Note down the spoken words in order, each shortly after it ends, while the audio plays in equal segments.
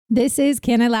This is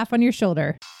Can I Laugh on Your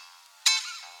Shoulder?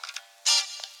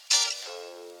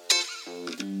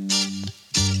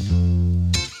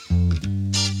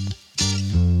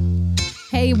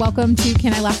 Hey, welcome to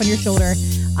Can I Laugh on Your Shoulder?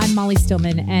 I'm Molly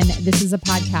Stillman, and this is a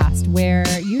podcast where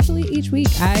usually each week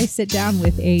I sit down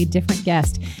with a different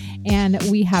guest and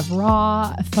we have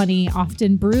raw, funny,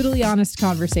 often brutally honest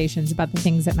conversations about the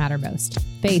things that matter most: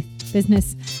 faith,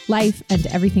 business, life, and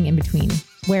everything in between,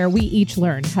 where we each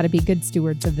learn how to be good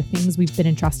stewards of the things we've been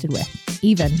entrusted with,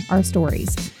 even our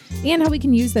stories, and how we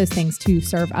can use those things to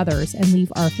serve others and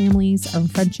leave our families, our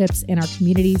friendships, and our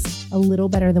communities a little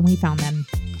better than we found them.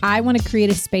 I want to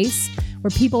create a space where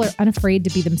people are unafraid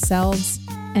to be themselves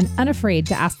and unafraid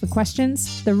to ask the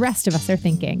questions the rest of us are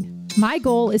thinking. My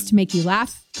goal is to make you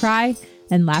laugh, cry,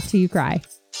 and laugh till you cry.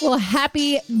 Well,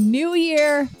 happy New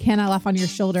Year. Can I Laugh on Your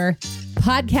Shoulder?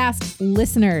 Podcast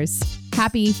listeners,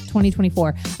 happy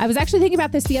 2024. I was actually thinking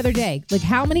about this the other day. Like,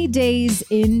 how many days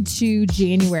into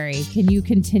January can you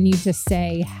continue to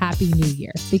say Happy New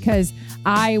Year? Because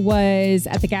I was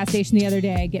at the gas station the other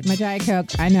day getting my Diet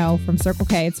Coke. I know, from Circle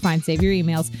K. It's fine. Save your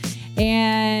emails.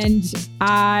 And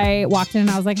I walked in and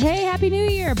I was like, hey, Happy New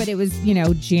Year. But it was,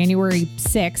 January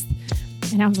 6th.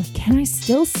 And I was like, can I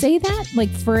still say that? Like,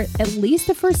 for at least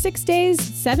the first 6 days,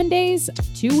 7 days,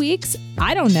 2 weeks?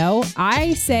 I don't know.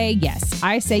 I say yes.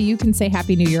 I say you can say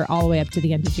Happy New Year all the way up to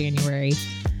the end of January.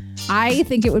 I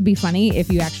think it would be funny if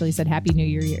you actually said Happy New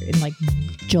Year in like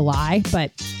July,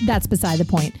 but that's beside the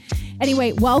point.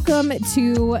 Anyway, welcome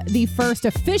to the first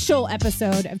official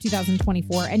episode of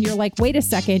 2024. And you're like, wait a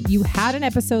second, you had an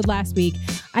episode last week.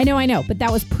 I know, but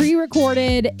that was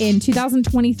pre-recorded in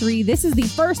 2023. This is the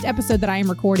first episode that I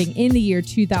am recording in the year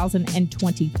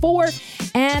 2024.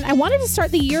 And I wanted to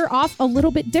start the year off a little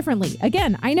bit differently.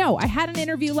 Again, I know I had an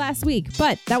interview last week,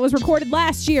 but that was recorded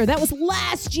last year. That was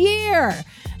last year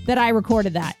that I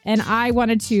recorded that. And I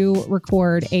wanted to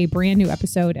record a brand new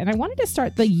episode. And I wanted to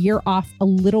start the year off a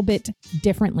little bit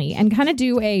differently and kind of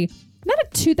do not a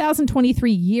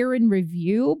 2023 year in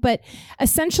review, but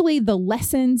essentially the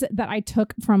lessons that I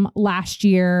took from last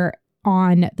year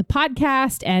on the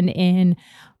podcast and in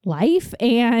life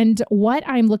and what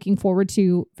I'm looking forward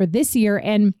to for this year.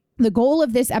 And the goal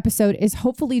of this episode is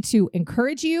hopefully to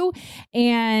encourage you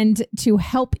and to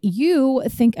help you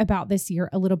think about this year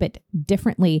a little bit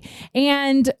differently.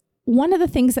 And one of the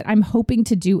things that I'm hoping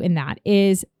to do in that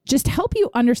is just help you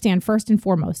understand, first and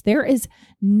foremost, there is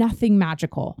nothing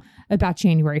magical about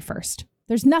January 1st.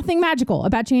 There's nothing magical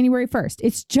about January 1st.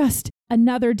 It's just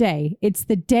another day. It's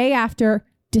the day after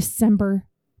December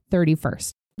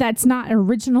 31st. That's not an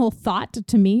original thought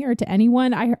to me or to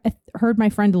anyone. I heard my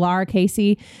friend Laura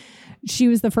Casey. She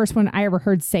was the first one I ever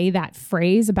heard say that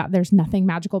phrase about there's nothing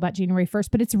magical about January 1st,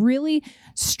 but it's really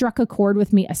struck a chord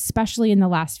with me, especially in the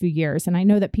last few years. And I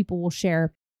know that people will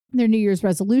share their New Year's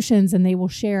resolutions and they will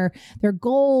share their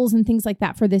goals and things like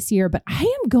that for this year. But I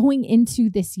am going into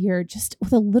this year just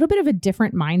with a little bit of a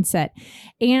different mindset.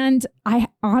 And I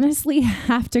honestly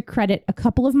have to credit a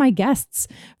couple of my guests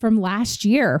from last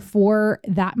year for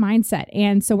that mindset.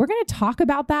 And so we're going to talk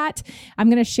about that. I'm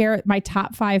going to share my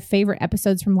top 5 favorite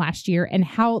episodes from last year and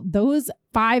how those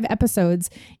 5 episodes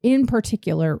in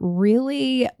particular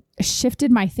really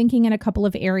shifted my thinking in a couple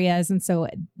of areas. And so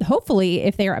hopefully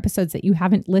if they are episodes that you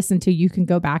haven't listened to, you can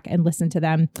go back and listen to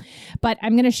them. But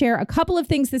I'm going to share a couple of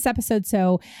things this episode.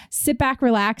 So sit back,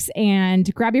 relax,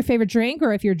 and grab your favorite drink,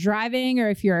 or if you're driving, or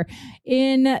if you're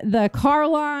in the car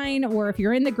line, or if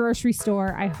you're in the grocery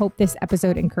store. I hope this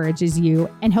episode encourages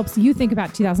you and helps you think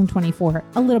about 2024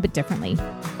 a little bit differently.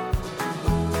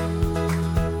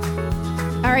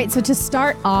 All right, so to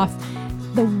start off,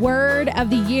 the word of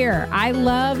the year. I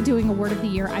love doing a word of the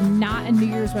year. I'm not a New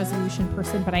Year's resolution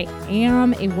person, but I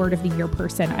am a word of the year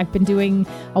person. I've been doing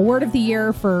a word of the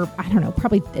year for,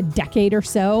 probably a decade or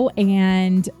so.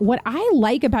 And what I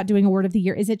like about doing a word of the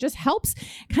year is it just helps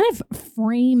kind of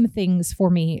frame things for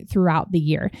me throughout the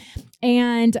year.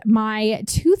 And my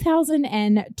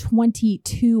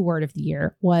 2022 word of the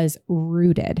year was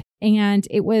rooted. And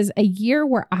it was a year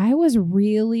where I was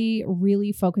really,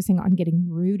 really focusing on getting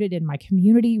rooted in my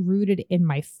community, rooted in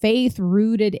my faith,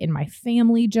 rooted in my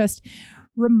family, just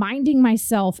reminding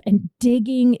myself and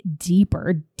digging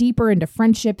deeper into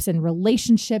friendships and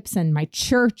relationships and my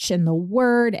church and the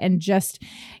word, and just,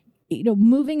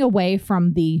 moving away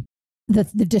from the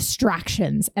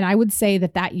distractions. And I would say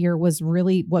that year was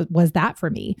really was that for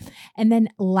me. And then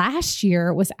last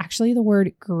year was actually the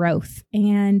word growth.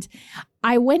 And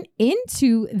I went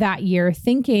into that year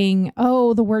thinking,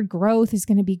 oh, the word growth is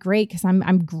going to be great because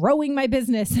I'm growing my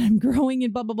business and I'm growing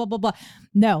in blah, blah, blah, blah, blah.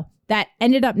 No, that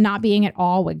ended up not being at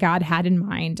all what God had in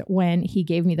mind when he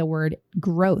gave me the word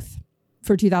growth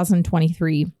for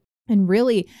 2023. And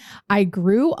really, I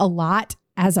grew a lot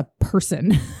as a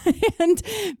person. And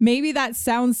maybe that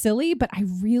sounds silly, but I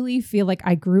really feel like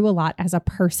I grew a lot as a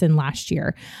person last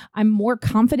year. I'm more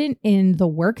confident in the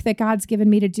work that God's given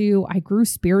me to do. I grew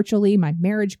spiritually. My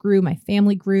marriage grew. My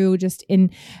family grew just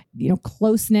in,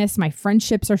 closeness. My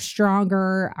friendships are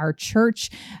stronger. Our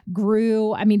church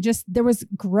grew. I mean, just there was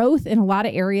growth in a lot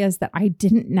of areas that I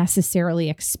didn't necessarily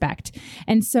expect.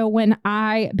 And so when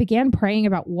I began praying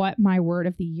about what my word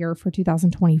of the year for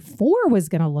 2024 was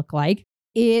going to look like,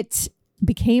 it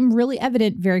became really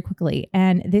evident very quickly.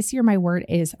 And this year, my word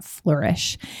is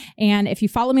flourish. And if you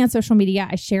follow me on social media,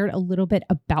 I shared a little bit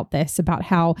about this, about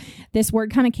how this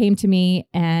word kind of came to me,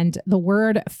 and the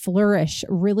word flourish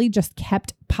really just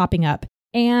kept popping up.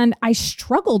 And I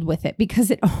struggled with it because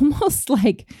it almost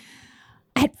like,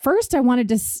 at first I wanted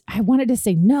to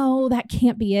say, no, that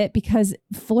can't be it, because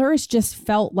flourish just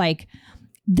felt like,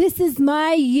 this is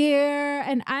my year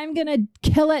and I'm going to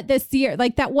kill it this year.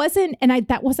 Like that wasn't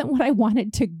what I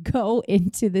wanted to go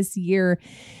into this year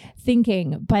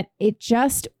thinking, but it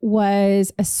just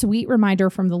was a sweet reminder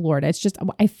from the Lord.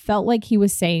 I felt like he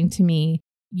was saying to me,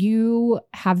 you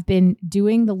have been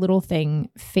doing the little thing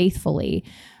faithfully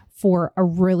for a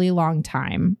really long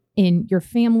time in your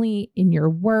family, in your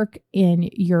work, in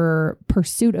your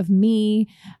pursuit of me.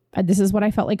 This is what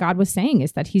I felt like God was saying,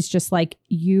 is that he's just like,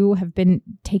 you have been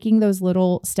taking those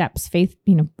little steps, faith,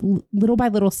 little by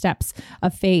little steps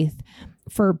of faith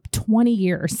for 20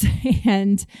 years.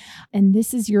 And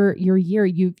this is your year.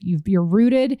 You're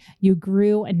rooted, you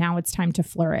grew, and now it's time to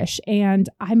flourish. And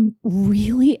I'm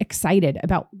really excited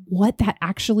about what that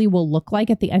actually will look like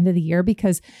at the end of the year,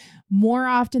 because more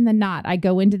often than not, I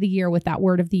go into the year with that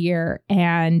word of the year.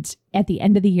 And at the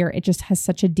end of the year, it just has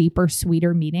such a deeper,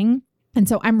 sweeter meaning. And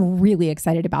so I'm really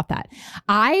excited about that.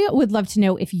 I would love to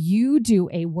know if you do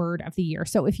a word of the year.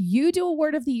 So if you do a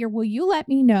word of the year, will you let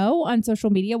me know on social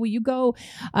media? Will you go,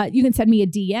 you can send me a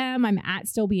DM. I'm at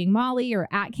Still Being Molly or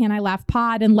at Can I Laugh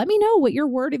Pod, and let me know what your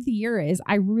word of the year is.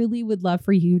 I really would love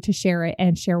for you to share it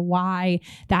and share why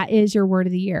that is your word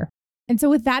of the year. And so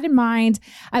with that in mind,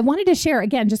 I wanted to share,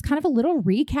 again, just kind of a little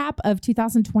recap of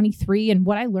 2023 and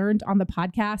what I learned on the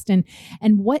podcast,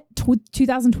 and what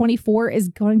 2024 is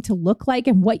going to look like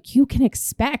and what you can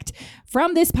expect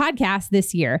from this podcast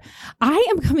this year. I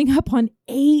am coming up on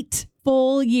 8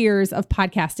 full years of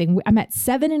podcasting. I'm at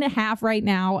 7.5 right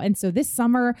now. And so this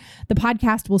summer, the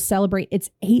podcast will celebrate its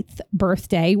 8th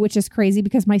birthday, which is crazy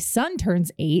because my son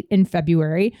turns 8 in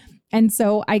February. And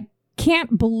so I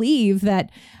can't believe that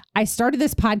I started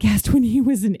this podcast when he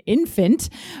was an infant,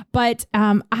 but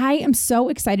I am so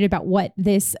excited about what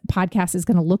this podcast is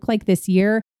going to look like this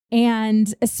year.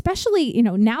 And especially,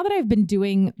 now that I've been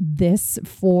doing this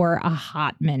for a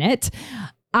hot minute,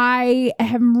 I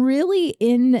am really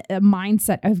in a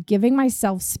mindset of giving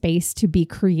myself space to be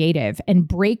creative and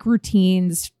break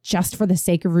routines just for the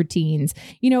sake of routines.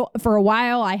 For a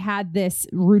while I had this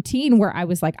routine where I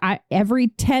was like, every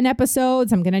 10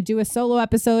 episodes, I'm going to do a solo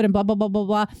episode and blah, blah, blah, blah,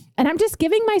 blah. And I'm just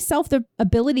giving myself the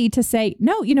ability to say,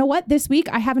 no, you know what? This week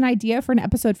I have an idea for an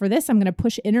episode for this. I'm going to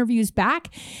push interviews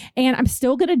back, and I'm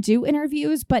still going to do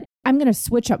interviews, but I'm going to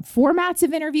switch up formats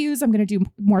of interviews. I'm going to do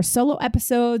more solo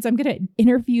episodes. I'm going to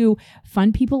interview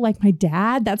fun people like my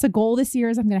dad. That's a goal this year,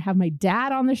 is I'm going to have my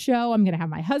dad on the show. I'm going to have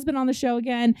my husband on the show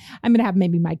again. I'm going to have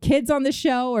maybe my kids on the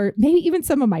show, or maybe even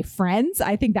some of my friends.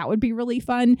 I think that would be really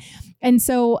fun. And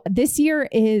so this year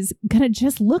is going to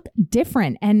just look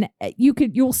different. And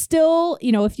you'll still,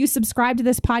 if you subscribe to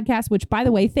this podcast, which, by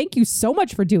the way, thank you so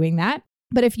much for doing that.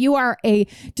 But if you are a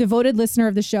devoted listener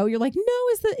of the show, you're like,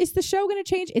 no, is the show going to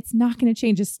change? It's not going to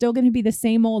change. It's still going to be the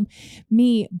same old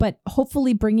me, but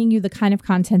hopefully bringing you the kind of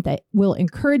content that will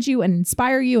encourage you and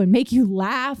inspire you and make you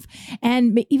laugh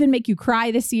and even make you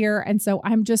cry this year. And so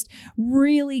I'm just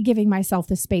really giving myself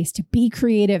the space to be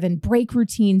creative and break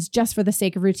routines just for the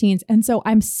sake of routines. And so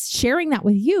I'm sharing that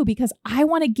with you because I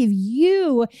want to give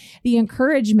you the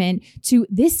encouragement to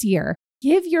this year.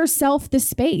 Give yourself the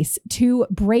space to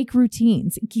break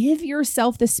routines. Give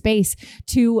yourself the space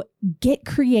to get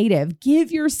creative.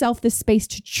 Give yourself the space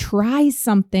to try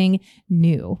something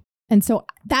new. And so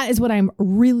that is what I'm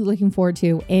really looking forward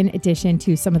to, in addition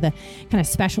to some of the kind of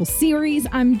special series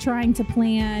I'm trying to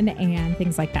plan and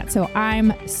things like that. So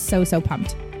I'm so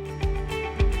pumped.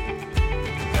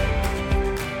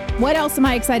 What else am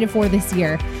I excited for this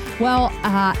year? Well,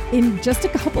 in just a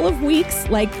couple of weeks,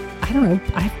 like, I don't know,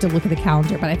 I have to look at the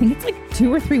calendar, but I think it's like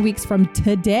 2 or 3 weeks from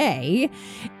today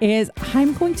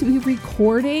I'm going to be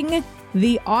recording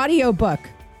the audiobook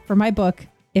for my book,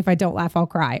 If I Don't Laugh, I'll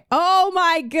Cry. Oh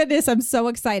my goodness, I'm so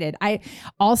excited.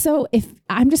 If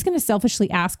I'm just going to selfishly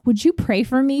ask, would you pray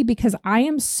for me? Because I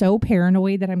am so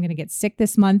paranoid that I'm going to get sick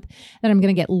this month, that I'm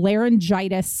going to get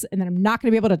laryngitis, and then I'm not going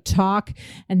to be able to talk.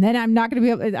 And then I'm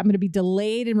going to be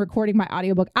delayed in recording my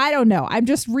audiobook. I don't know. I'm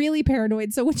just really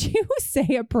paranoid. So would you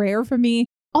say a prayer for me?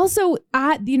 Also,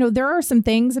 there are some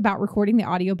things about recording the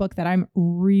audiobook that I'm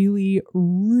really,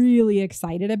 really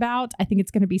excited about. I think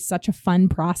it's going to be such a fun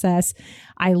process.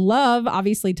 I love,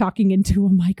 obviously, talking into a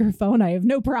microphone. I have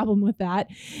no problem with that.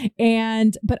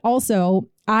 But also,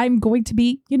 I'm going to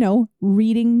be,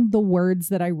 reading the words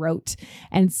that I wrote.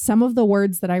 And some of the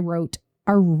words that I wrote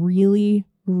are really,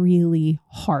 really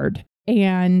hard.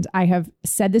 And I have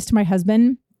said this to my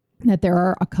husband, that there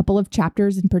are a couple of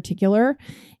chapters in particular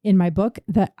in my book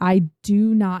that I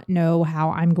do not know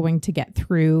how I'm going to get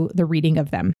through the reading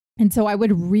of them. And so I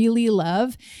would really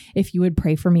love if you would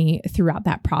pray for me throughout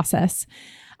that process.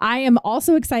 I am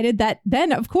also excited that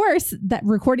then, of course, that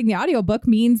recording the audiobook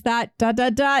means that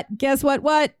guess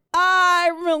what?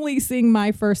 I'm releasing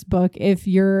my first book. If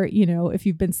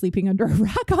you've been sleeping under a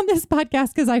rock on this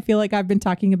podcast, because I feel like I've been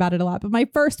talking about it a lot, but my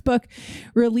first book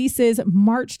releases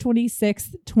March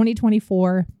 26th,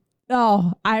 2024.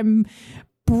 Oh, I'm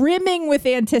brimming with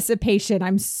anticipation.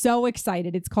 I'm so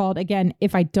excited. It's called, again,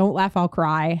 If I Don't Laugh, I'll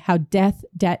Cry: How Death,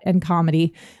 Debt, and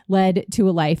Comedy Led to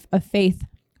a Life of Faith,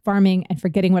 Farming, and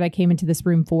Forgetting What I Came into This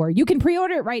Room For. You can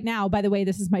pre-order it right now. By the way,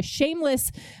 this is my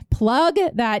shameless plug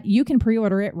that you can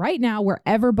pre-order it right now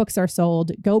wherever books are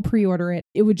sold. Go pre-order it.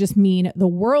 It would just mean the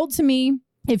world to me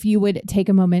if you would take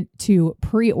a moment to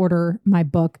pre-order my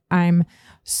book. I'm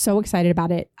so excited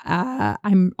about it.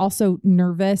 I'm also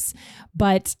nervous,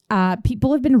 but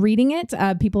people have been reading it.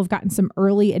 People have gotten some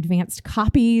early advanced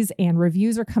copies and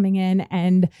reviews are coming in.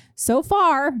 And so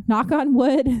far, knock on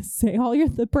wood, say all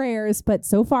the prayers, but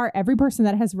so far, every person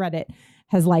that has read it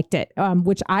has liked it,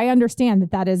 which I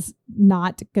understand that is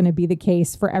not going to be the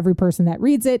case for every person that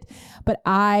reads it. But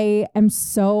I am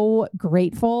so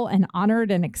grateful and honored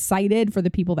and excited for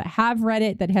the people that have read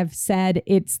it, that have said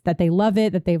that they love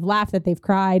it, that they've laughed, that they've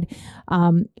cried.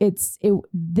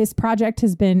 This project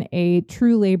has been a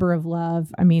true labor of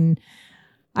love. I mean,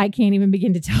 I can't even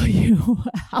begin to tell you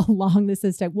how long this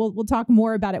has taken. We'll talk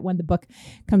more about it when the book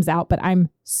comes out, but I'm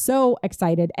so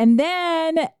excited. And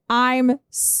then I'm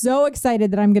so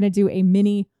excited that I'm going to do a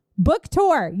mini book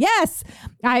tour. Yes,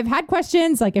 I've had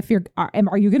questions like,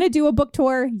 are you going to do a book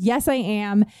tour? Yes, I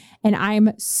am. And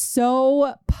I'm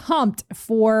so pumped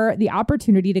for the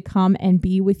opportunity to come and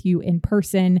be with you in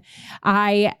person.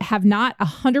 I have not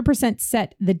 100%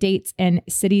 set the dates and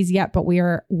cities yet, but we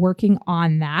are working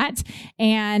on that.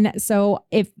 And so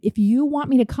if you want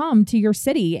me to come to your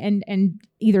city and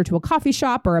either to a coffee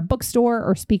shop or a bookstore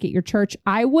or speak at your church,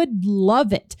 I would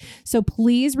love it. So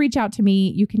please reach out to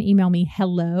me. You can email me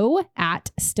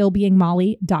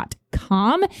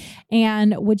hello@stillbeingmolly.com.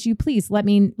 And would you please let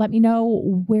me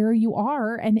know where you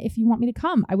are and if you want me to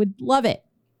come. I would love it.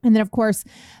 And then, of course,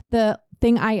 the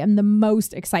thing I am the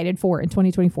most excited for in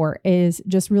 2024 is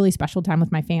just really special time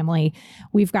with my family.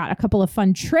 We've got a couple of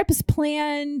fun trips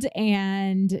planned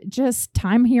and just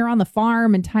time here on the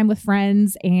farm and time with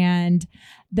friends. And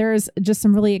there's just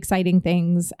some really exciting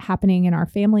things happening in our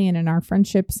family and in our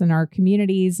friendships and our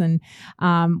communities. And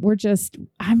I'm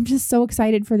just so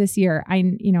excited for this year.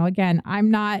 Again, I'm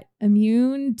not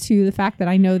immune to the fact that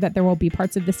I know that there will be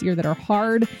parts of this year that are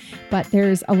hard, but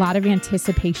there's a lot of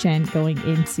anticipation going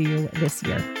into this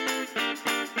year.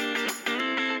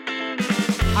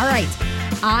 All right.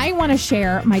 I want to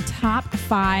share my top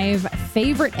 5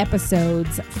 favorite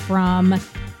episodes from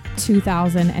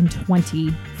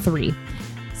 2023.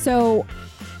 So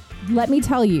let me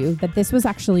tell you that this was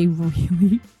actually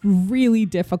really, really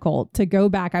difficult to go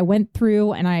back. I went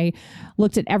through and I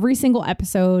looked at every single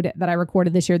episode that I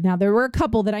recorded this year. Now, there were a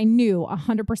couple that I knew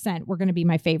 100% were going to be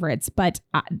my favorites, but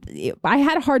I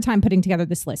had a hard time putting together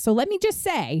this list. So let me just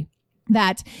say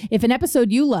that if an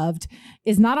episode you loved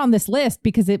is not on this list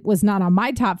because it was not on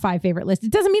my top 5 favorite list,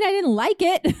 it doesn't mean I didn't like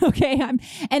it. Okay.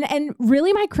 And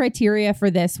really my criteria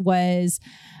for this was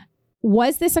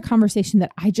this a conversation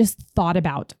that I just thought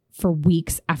about for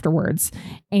weeks afterwards?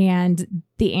 And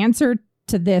the answer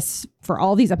to this for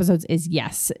all these episodes is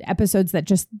yes.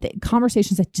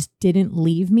 Conversations that just didn't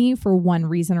leave me for one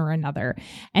reason or another.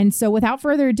 And so without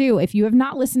further ado, if you have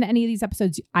not listened to any of these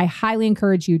episodes, I highly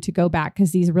encourage you to go back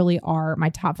because these really are my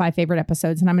top 5 favorite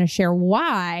episodes. And I'm going to share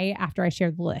why after I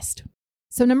share the list.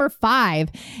 So number 5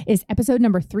 is episode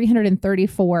number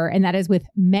 334, and that is with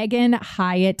Megan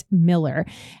Hyatt Miller.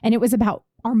 And it was about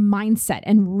our mindset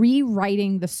and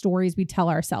rewriting the stories we tell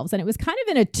ourselves. And it was kind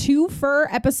of in a twofer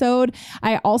episode.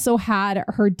 I also had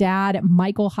her dad,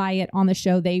 Michael Hyatt, on the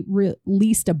show. They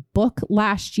released a book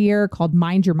last year called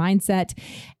Mind Your Mindset.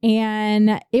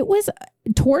 And it was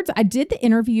I did the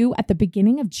interview at the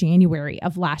beginning of January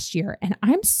of last year. And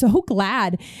I'm so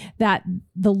glad that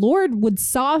the Lord would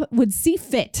see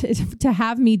fit to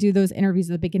have me do those interviews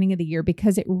at the beginning of the year,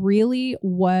 because it really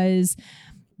was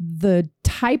the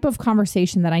type of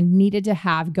conversation that I needed to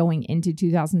have going into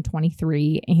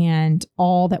 2023, and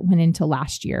all that went into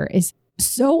last year. Is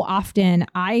so often,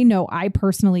 I know I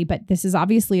personally, but this is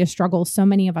obviously a struggle so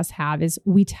many of us have, is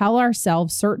we tell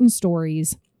ourselves certain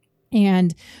stories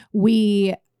and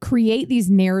we create these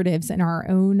narratives in our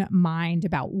own mind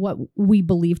about what we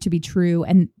believe to be true.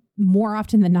 And more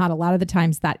often than not, a lot of the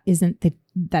times that isn't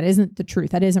the truth.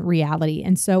 That isn't reality.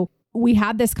 And so we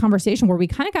had this conversation where we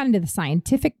kind of got into the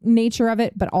scientific nature of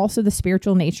it, but also the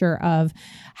spiritual nature of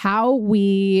how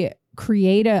we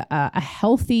create a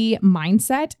healthy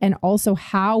mindset, and also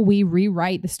how we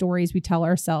rewrite the stories we tell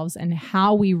ourselves, and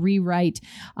how we rewrite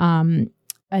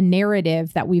a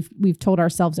narrative that we've told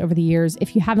ourselves over the years.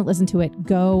 If you haven't listened to it,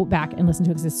 go back and listen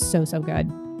to it, because it's so good.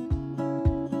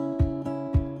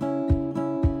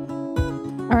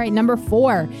 All right, number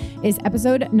 4 is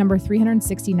episode number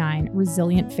 369,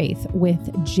 Resilient Faith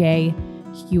with Jay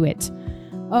Hewitt.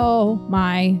 Oh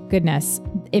my goodness.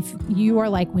 If you are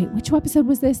like, wait, which episode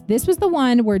was this? This was the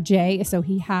one where Jay, so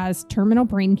he has terminal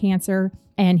brain cancer,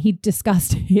 and he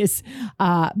discussed his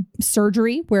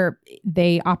surgery where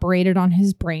they operated on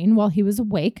his brain while he was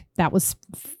awake. That was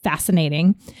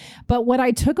fascinating. But what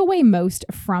I took away most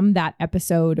from that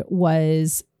episode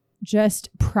was just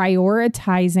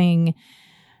prioritizing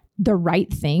the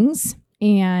right things,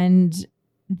 and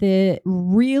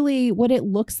what it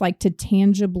looks like to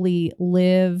tangibly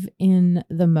live in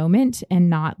the moment and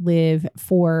not live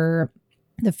for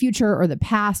the future or the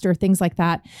past or things like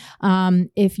that.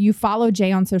 If you follow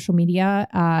Jay on social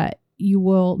media, you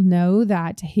will know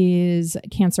that his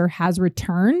cancer has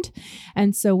returned.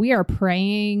 And so we are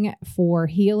praying for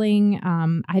healing.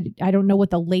 I don't know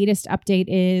what the latest update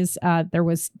is. There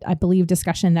was, I believe,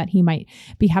 discussion that he might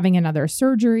be having another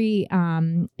surgery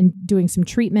and doing some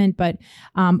treatment. But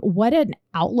what an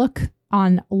outlook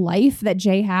on life that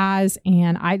Jay has.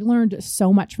 And I learned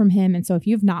so much from him. And so if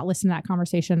you've not listened to that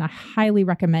conversation, I highly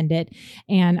recommend it.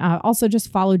 And also just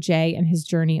follow Jay and his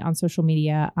journey on social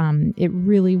media. It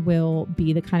really will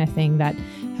be the kind of thing that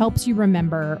helps you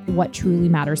remember what truly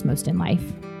matters most in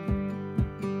life.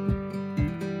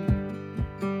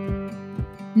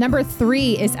 Number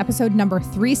 3 is episode number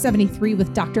 373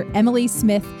 with Dr. Emily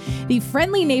Smith, the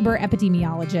friendly neighbor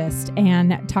epidemiologist,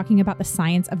 and talking about the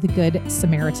science of the Good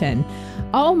Samaritan.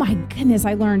 Oh my goodness,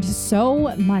 I learned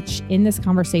so much in this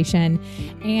conversation.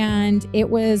 And it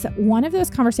was one of those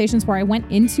conversations where I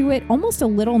went into it almost a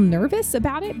little nervous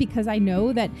about it, because I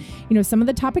know that, some of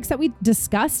the topics that we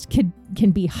discussed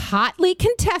can be hotly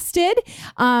contested.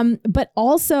 But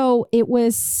also it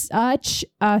was such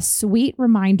a sweet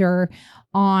reminder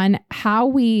on how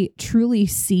we truly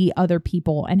see other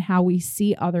people, and how we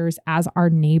see others as our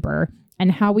neighbor,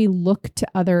 and how we look to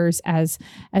others as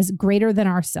greater than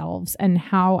ourselves, and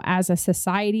how as a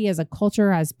society, as a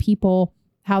culture, as people,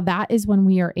 how that is when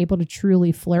we are able to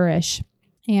truly flourish.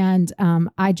 And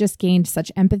I just gained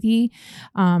such empathy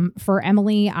for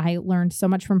Emily. I learned so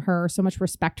much from her, so much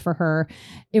respect for her.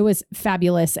 It was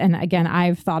fabulous. And again,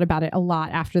 I've thought about it a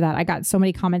lot after that. I got so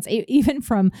many comments, even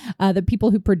from the people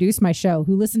who produce my show,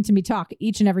 who listen to me talk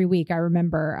each and every week. I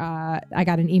remember I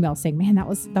got an email saying, man, that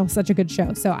was such a good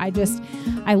show. So I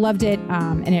loved it.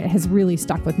 And it has really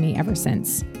stuck with me ever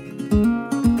since.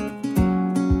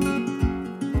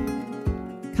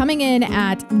 Coming in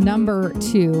at number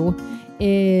 2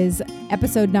 is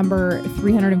episode number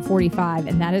 345,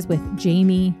 and that is with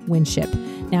Jamie Winship.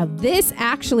 Now, this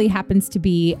actually happens to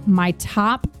be my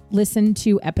top listened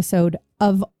to episode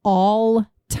of all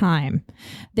time.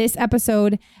 This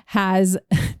episode has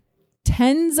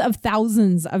tens of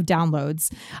thousands of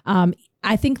downloads.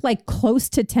 I think like close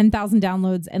to 10,000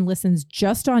 downloads and listens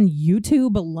just on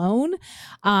YouTube alone.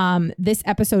 This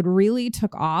episode really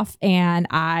took off, and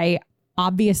I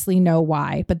obviously know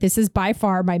why, but this is by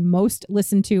far my most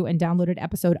listened to and downloaded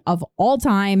episode of all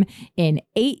time in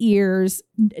 8 years.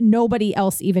 Nobody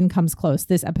else even comes close.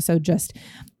 This episode just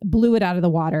blew it out of the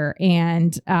water.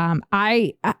 And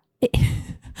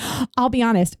I'll be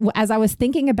honest, as I was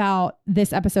thinking about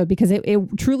this episode, because it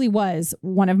truly was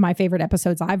one of my favorite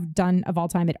episodes I've done of all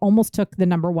time. It almost took the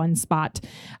number one spot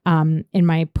in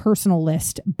my personal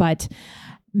list, but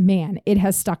man, it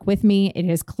has stuck with me. It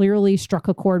has clearly struck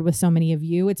a chord with so many of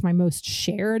you. It's my most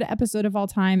shared episode of all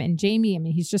time. And Jamie, I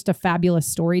mean, he's just a fabulous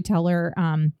storyteller.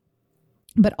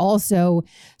 But also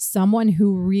someone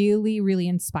who really, really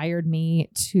inspired me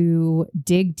to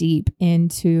dig deep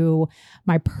into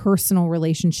my personal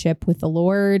relationship with the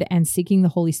Lord and seeking the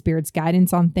Holy Spirit's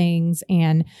guidance on things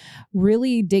and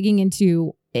really digging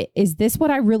into, is this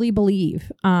what I really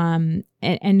believe? And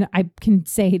I can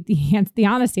say the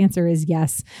honest answer is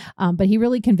yes. But he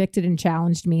really convicted and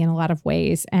challenged me in a lot of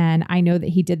ways. And I know that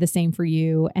he did the same for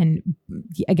you. And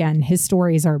again, his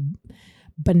stories are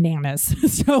bananas.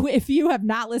 So if you have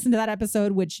not listened to that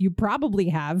episode, which you probably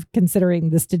have, considering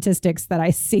the statistics that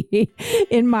I see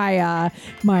in my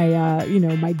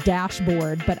my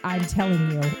dashboard, but I'm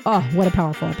telling you, oh, what a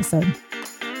powerful episode.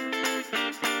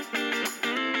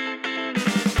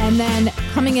 And then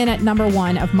coming in at number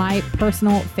one of my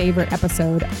personal favorite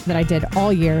episode that I did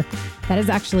all year, that is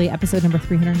actually episode number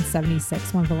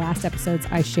 376, one of the last episodes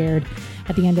I shared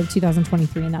at the end of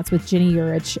 2023. And that's with Jenny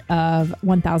Urich of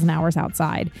 1000 Hours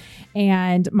Outside.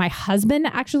 And my husband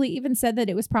actually even said that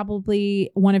it was probably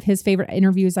one of his favorite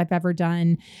interviews I've ever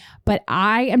done. But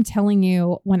I am telling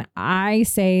you, when I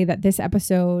say that this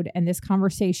episode and this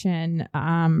conversation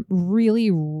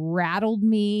really rattled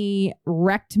me,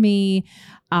 wrecked me,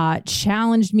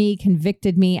 challenged me,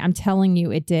 convicted me, I'm telling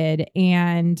you it did.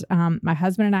 And my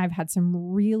husband and I have had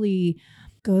some really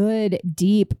good,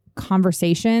 deep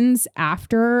conversations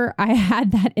after I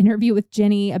had that interview with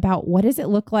Jenny about what does it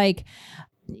look like,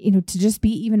 to just be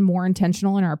even more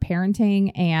intentional in our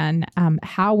parenting and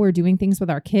how we're doing things with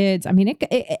our kids. I mean,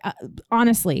 it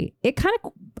honestly, it kind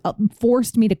of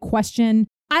forced me to question.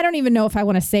 I don't even know if I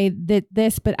want to say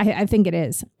this, but I think it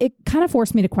is. It kind of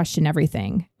forced me to question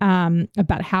everything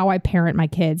about how I parent my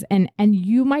kids. And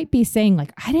you might be saying,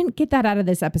 like, I didn't get that out of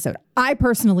this episode. I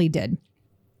personally did,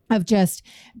 of just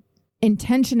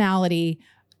intentionality,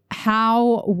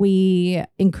 how we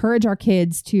encourage our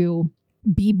kids to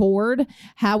be bored,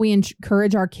 how we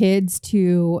encourage our kids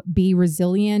to be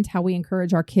resilient, how we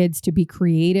encourage our kids to be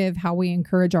creative, how we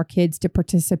encourage our kids to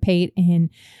participate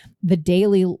in the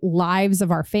daily lives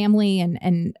of our family.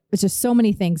 And it's just so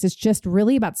many things. It's just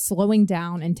really about slowing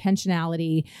down,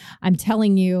 intentionality. I'm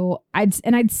telling you,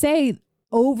 I'd say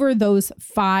over those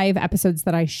 5 episodes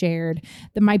that I shared,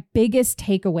 my biggest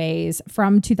takeaways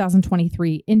from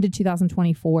 2023 into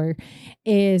 2024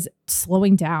 is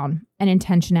slowing down and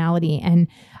intentionality. And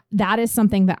that is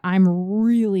something that I'm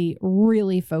really,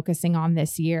 really focusing on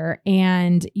this year.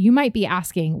 And you might be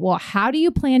asking, well, how do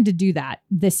you plan to do that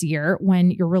this year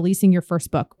when you're releasing your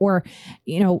first book? Or,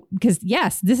 because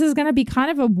yes, this is going to be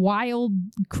kind of a wild,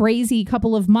 crazy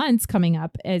couple of months coming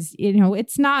up, as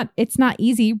it's not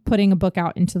easy putting a book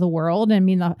out into the world. I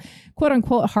mean, the quote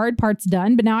unquote hard part's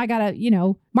done, but now I got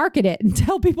to, market it and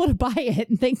tell people to buy it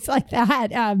and things like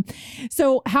that.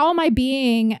 So how am I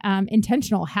being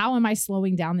intentional? How am I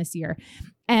slowing down this year?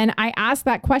 And I ask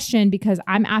that question because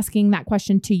I'm asking that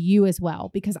question to you as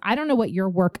well, because I don't know what your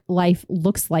work life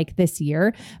looks like this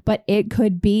year, but it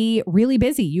could be really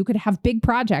busy. You could have big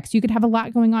projects. You could have a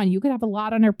lot going on. You could have a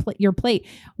lot on your plate.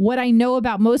 What I know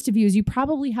about most of you is you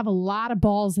probably have a lot of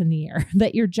balls in the air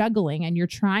that you're juggling, and you're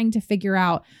trying to figure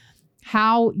out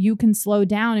how you can slow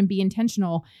down and be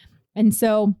intentional. And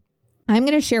so I'm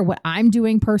going to share what I'm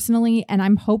doing personally. And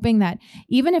I'm hoping that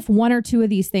even if 1 or 2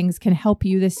 of these things can help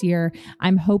you this year,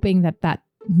 I'm hoping that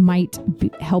might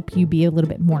help you be a little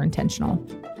bit more intentional.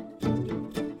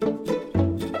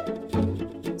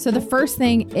 So the first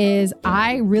thing is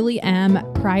I really am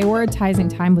prioritizing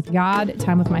time with God,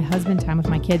 time with my husband, time with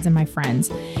my kids and my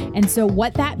friends. And so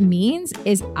what that means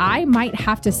is I might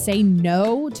have to say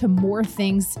no to more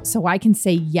things so I can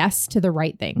say yes to the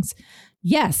right things.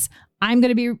 Yes, I'm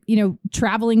going to be,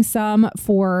 traveling some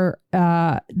for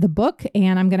the book,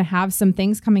 and I'm going to have some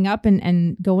things coming up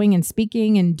and going and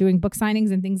speaking and doing book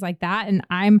signings and things like that. And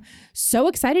I'm so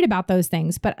excited about those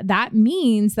things. But that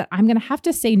means that I'm going to have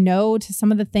to say no to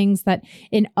some of the things that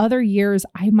in other years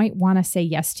I might want to say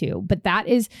yes to. But that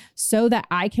is so that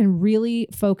I can really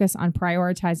focus on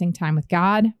prioritizing time with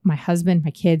God, my husband,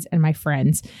 my kids, and my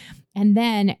friends. And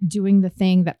then doing the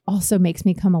thing that also makes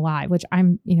me come alive, which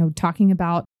I'm, talking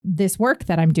about this work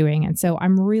that I'm doing. And so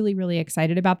I'm really, really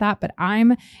excited about that. But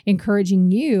I'm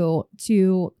encouraging you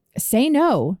to say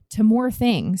no to more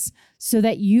things so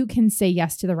that you can say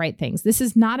yes to the right things. This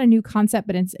is not a new concept,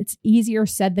 but it's easier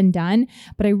said than done.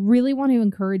 But I really want to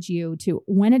encourage you to,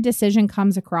 when a decision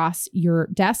comes across your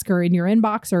desk or in your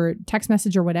inbox or text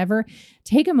message or whatever,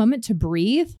 take a moment to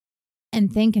breathe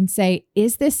and think and say,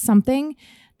 is this something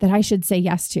that I should say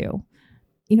yes to?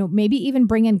 Maybe even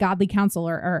bring in godly counsel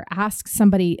or ask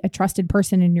somebody, a trusted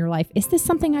person in your life, is this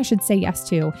something I should say yes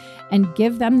to? And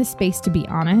give them the space to be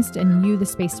honest, and you the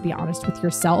space to be honest with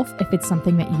yourself if it's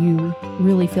something that you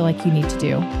really feel like you need to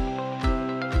do.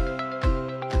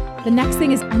 The next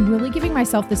thing is I'm really giving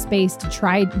myself the space to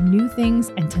try new things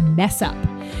and to mess up.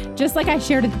 Just like I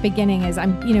shared at the beginning, is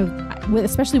I'm,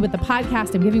 especially with the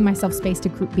podcast, I'm giving myself space to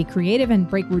be creative and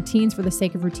break routines for the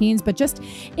sake of routines. But just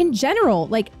in general,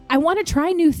 I want to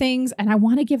try new things and I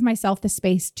want to give myself the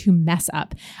space to mess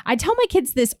up. I tell my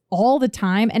kids this all the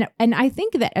time. And I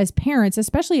think that as parents,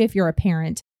 especially if you're a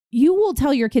parent, you will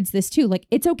tell your kids this too.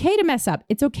 It's okay to mess up.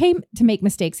 It's okay to make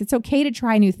mistakes. It's okay to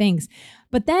try new things.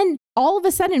 But then all of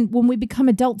a sudden, when we become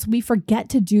adults, we forget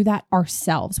to do that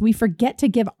ourselves. We forget to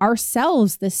give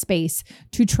ourselves the space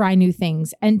to try new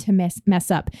things and to mess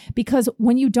up. Because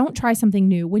when you don't try something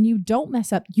new, when you don't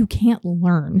mess up, you can't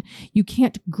learn. You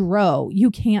can't grow.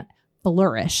 You can't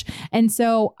flourish. And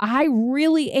so I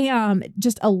really am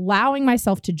just allowing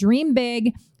myself to dream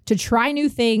big, to try new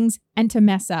things, and to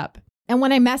mess up. And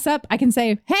when I mess up, I can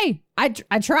say, hey, I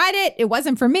tried it. It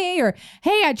wasn't for me. Or,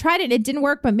 hey, I tried it. It didn't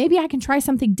work, but maybe I can try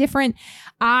something different.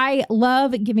 I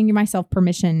love giving myself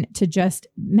permission to just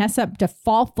mess up, to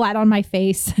fall flat on my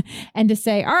face and to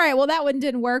say, all right, well, that one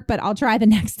didn't work, but I'll try the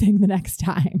next thing the next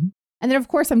time. And then, of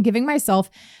course, I'm giving myself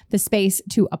the space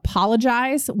to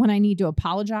apologize when I need to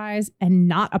apologize and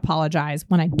not apologize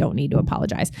when I don't need to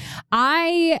apologize.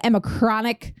 I am a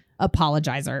chronic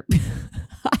apologizer.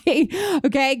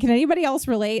 Okay, can anybody else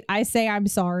relate? I say I'm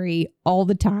sorry all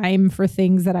the time for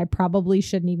things that I probably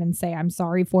shouldn't even say I'm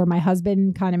sorry for. My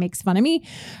husband kind of makes fun of me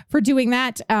for doing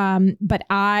that. But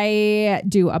I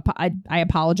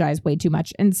apologize way too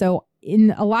much. And so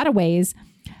in a lot of ways,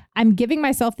 I'm giving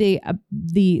myself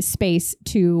the space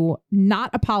to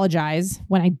not apologize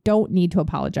when I don't need to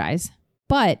apologize.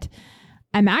 But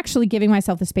I'm actually giving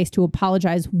myself the space to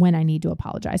apologize when I need to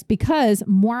apologize, because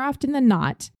more often than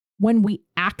not, when we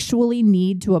actually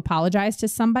need to apologize to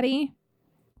somebody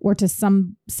or to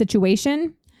some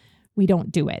situation, we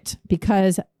don't do it,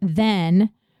 because then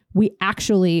we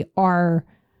actually are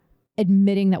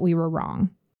admitting that we were wrong.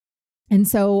 And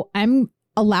so I'm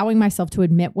allowing myself to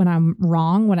admit when I'm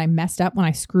wrong, when I messed up, when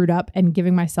I screwed up, and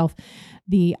giving myself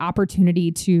the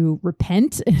opportunity to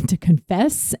repent, to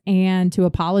confess, and to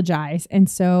apologize. And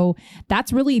so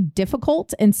that's really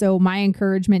difficult. And so my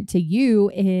encouragement to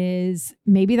you is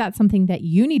maybe that's something that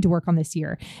you need to work on this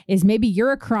year, is maybe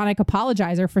you're a chronic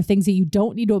apologizer for things that you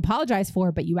don't need to apologize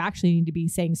for, but you actually need to be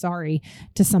saying sorry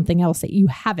to something else that you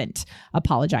haven't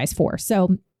apologized for.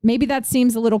 So maybe that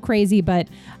seems a little crazy, but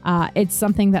it's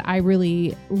something that I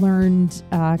really learned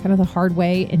kind of the hard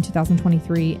way in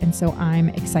 2023. And so I'm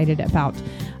excited about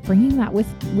bringing that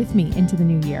with me into the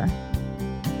new year.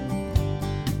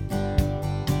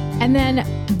 And then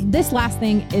this last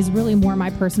thing is really more my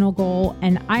personal goal.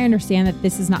 And I understand that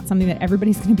this is not something that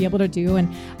everybody's going to be able to do.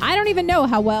 And I don't even know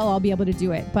how well I'll be able to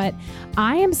do it. But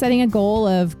I am setting a goal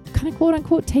of kind of quote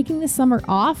unquote taking this summer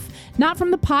off, not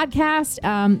from the podcast,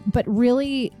 but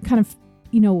really kind of,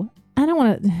 I don't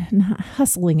want to,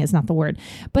 hustling is not the word,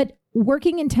 but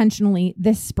working intentionally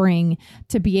this spring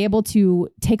to be able to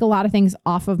take a lot of things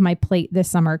off of my plate this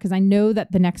summer, because I know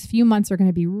that the next few months are going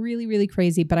to be really, really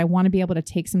crazy, but I want to be able to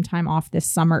take some time off this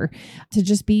summer to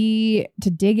just to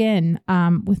dig in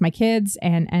with my kids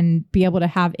and be able to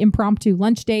have impromptu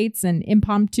lunch dates and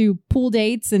impromptu pool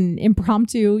dates and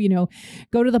impromptu,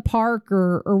 go to the park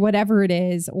or whatever it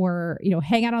is, or,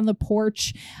 hang out on the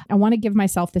porch. I want to give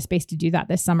myself the space to do that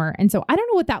this summer. And so I don't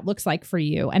know what that looks like for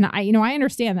you. And I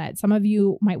understand that some of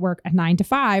you might work a 9 to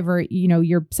 5, or,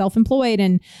 you're self-employed,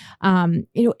 and,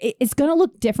 it's going to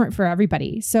look different for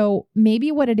everybody. So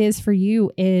maybe what it is for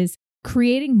you is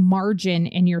creating margin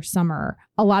in your summer.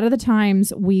 A lot of the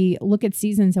times we look at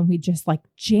seasons and we just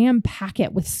jam pack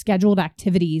it with scheduled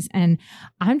activities. And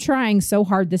I'm trying so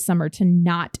hard this summer to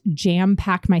not jam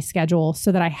pack my schedule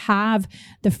so that I have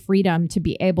the freedom to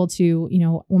be able to,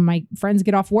 when my friends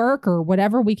get off work or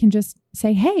whatever, we can just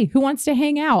say, hey, who wants to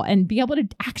hang out, and be able to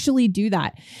actually do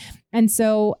that. And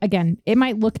so again, it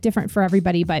might look different for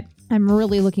everybody, but I'm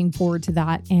really looking forward to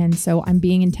that. And so I'm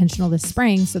being intentional this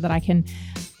spring so that I can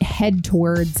head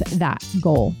towards that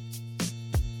goal.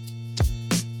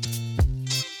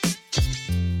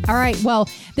 All right. Well,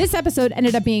 this This episode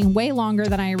ended up being way longer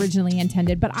than I originally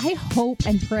intended, but I hope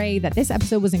and pray that this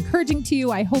episode was encouraging to you.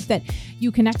 I hope that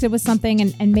you connected with something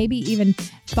and maybe even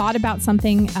thought about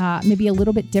something maybe a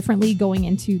little bit differently going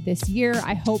into this year.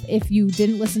 I hope if you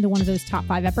didn't listen to one of those top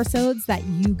 5 episodes that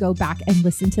you go back and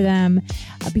listen to them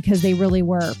because they really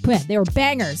were, they were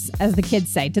bangers, as the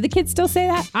kids say. Do the kids still say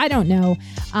that? I don't know.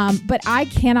 But I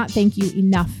cannot thank you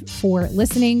enough for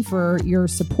listening, for your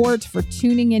support, for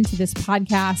tuning into this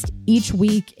podcast each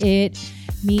week. It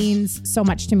means so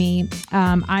much to me.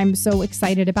 I'm so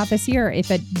excited about this year, if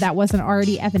that wasn't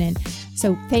already evident.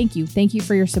 So thank you. Thank you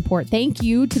for your support. Thank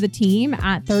you to the team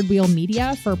at Third Wheel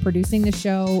Media for producing the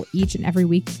show each and every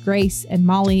week. Grace and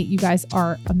Molly, you guys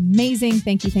are amazing.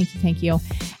 Thank you, thank you, thank you.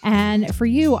 And for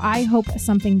you, I hope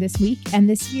something this week and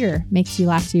this year makes you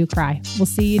laugh till you cry. We'll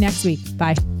see you next week.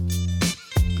 Bye.